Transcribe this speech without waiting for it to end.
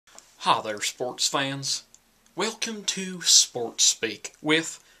Hi there, sports fans. Welcome to Sports Speak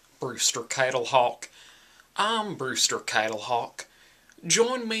with Brewster CATTLEHAWK. I'm Brewster CATTLEHAWK.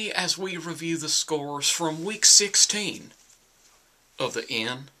 Join me as we review the scores from Week 16 of the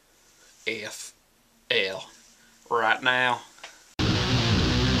NFL right now.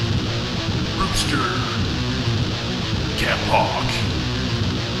 Brewster CATTLEHAWK.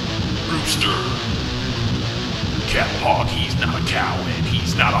 Brewster CATTLEHAWK. He's not a coward.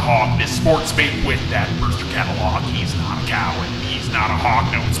 He's not a hawk. This Sports Speak with that Brewster CATTLEHAWK. He's not a coward. He's not a hawk.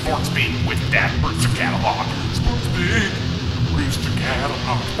 No, it's Sports Speak with that Brewster CATTLEHAWk. Sports Speak, Brewster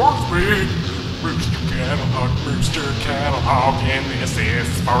CATTLEHAWK. Sports Speak, Brewster CATTLEHAWK. Brewster CATTLEHAWK. And this is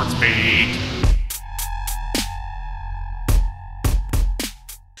Sports Speak.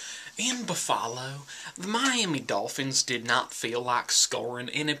 In Buffalo, the Miami Dolphins did not feel like scoring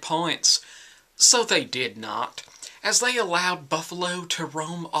any points, so they did not, as they allowed Buffalo to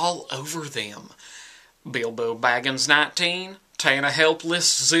roam all over them. Bilbo Baggins 19, Tana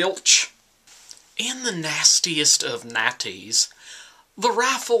helpless zilch. In the nastiest of natties, the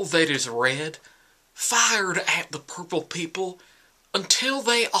rifle that is red fired at the purple people until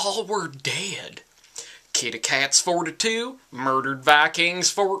they all were dead. Kitty Cats 42, Murdered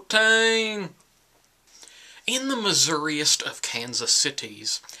Vikings 14. In the Missouriest of Kansas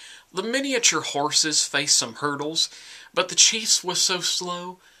cities, the miniature horses faced some hurdles, but the Chiefs was so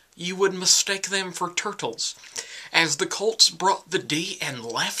slow you would mistake them for turtles, as the Colts brought the D and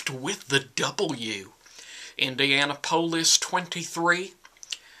left with the W. Indianapolis 23,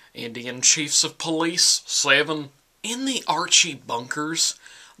 Indian Chiefs of Police 7. In the Archie bunkers,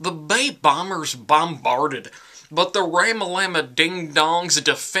 the Bay Bombers bombarded, but the Ramalama Ding-Dongs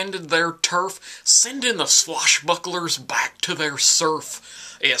defended their turf, sending the swashbucklers back to their surf.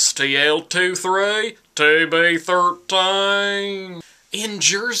 STL-23, TB-13. In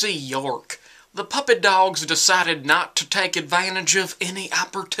Jersey, York, the Puppy Dogs decided not to take advantage of any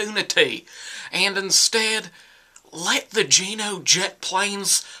opportunity, and instead let the Geno jet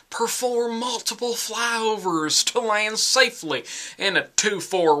planes perform multiple flyovers to land safely in a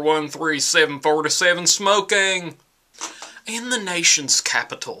 2413747 smoking. In the nation's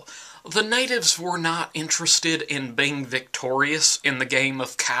capital, the natives were not interested in being victorious in the game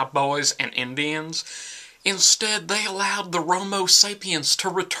of cowboys and Indians. Instead, they allowed the Romo sapiens to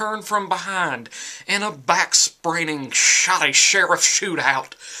return from behind in a back-spraining, shoddy sheriff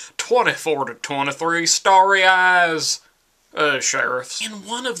shootout, 24-23, starry eyes. Sheriffs. In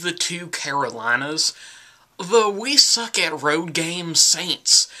one of the two Carolinas, the we suck at road game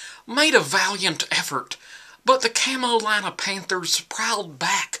Saints made a valiant effort, but the Carolina Panthers prowled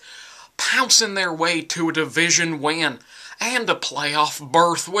back, pouncing their way to a division win and a playoff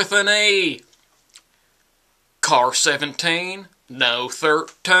berth with an E. Car 17, no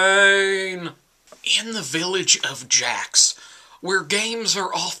 13. In the village of Jacks, where games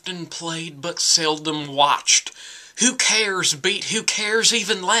are often played but seldom watched, Who Cares beat Who Cares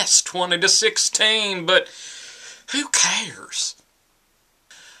even less, 20-16, but who cares?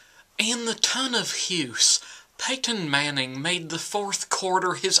 In the Ton of Hughes, Peyton Manning made the fourth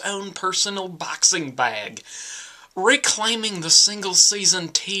quarter his own personal boxing bag, reclaiming the single-season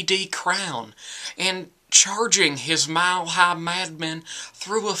TD crown and charging his mile-high madmen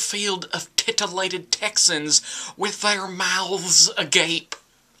through a field of titillated Texans with their mouths agape.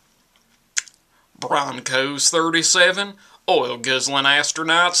 Broncos 37, oil-guzzling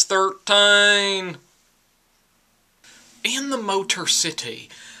astronauts 13. In the Motor City,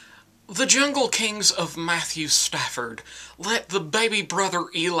 the Jungle Kings of Matthew Stafford let the baby brother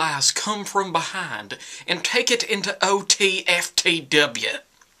Eli's come from behind and take it into OTFTW.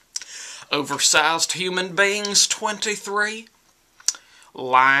 Oversized Human Beings 23.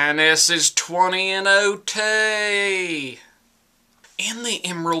 Lionesses 20 in OT. In the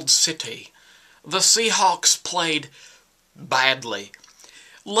Emerald City, the Seahawks played badly,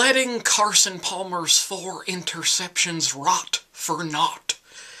 letting Carson Palmer's 4 interceptions rot for naught,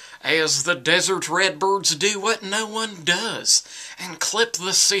 as the Desert Redbirds do what no one does, and clip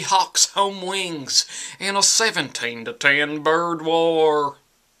the Seahawks' home wings in a 17-10 bird war.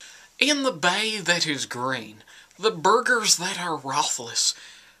 In the Bay that is green, the burgers that are rothless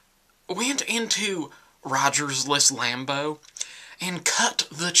went into Rogersless Lambeau and cut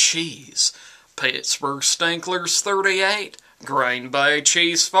the cheese. Pittsburgh Stinklers 38, Green Bay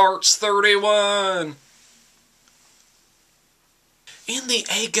Cheese Farts 31. In the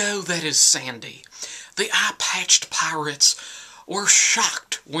Ago that is sandy, the eye-patched pirates were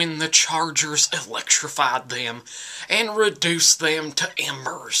shocked when the Chargers electrified them and reduced them to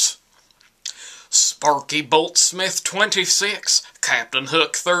embers. Sparky Boltsmith 26, Captain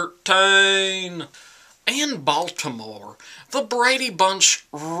Hook 13. In Baltimore, the Brady Bunch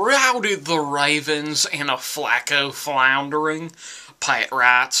routed the Ravens in a Flacco floundering. Pat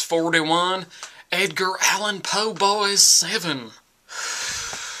Wright's 41, Edgar Allan Poe Boys 7.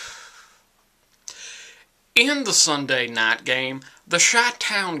 In the Sunday night game, the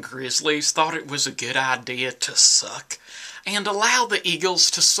Chi-Town Grizzlies thought it was a good idea to suck and allow the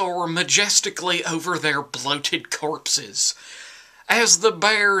Eagles to soar majestically over their bloated corpses, as the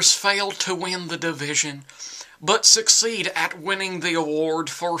Bears failed to win the division, but succeed at winning the award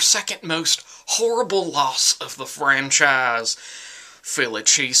for second most horrible loss of the franchise. Philly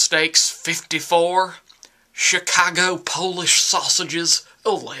cheesesteaks 54, Chicago Polish sausages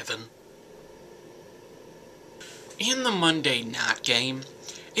 11. In the Monday night game,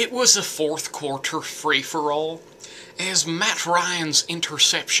 it was a fourth quarter free-for-all, as Matt Ryan's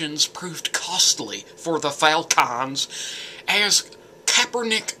interceptions proved costly for the Falcons, as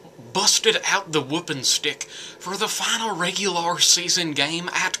Kaepernick busted out the whooping stick for the final regular season game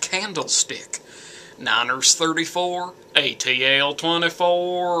at Candlestick. Niners 34, ATL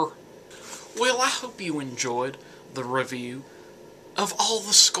 24. Well, I hope you enjoyed the review of all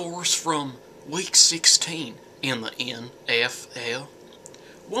the scores from Week 16 in the NFL.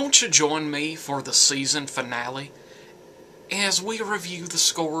 Won't you join me for the season finale as we review the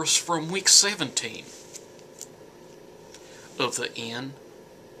scores from Week 17 of the NFL?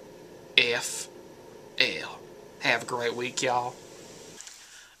 Have a great week, y'all.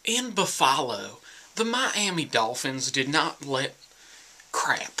 In Buffalo, the Miami Dolphins did not let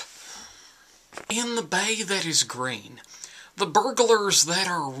crap. In the bay that is green, the burglars that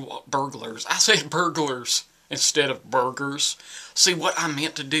are burglars. I said burglars instead of burgers. See, what I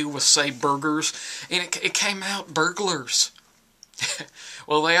meant to do was say burgers, and it came out burglars.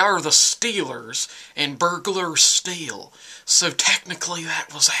 Well, they are the Steelers, and burglars steal, so technically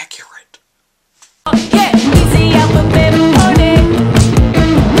that was accurate. Yeah.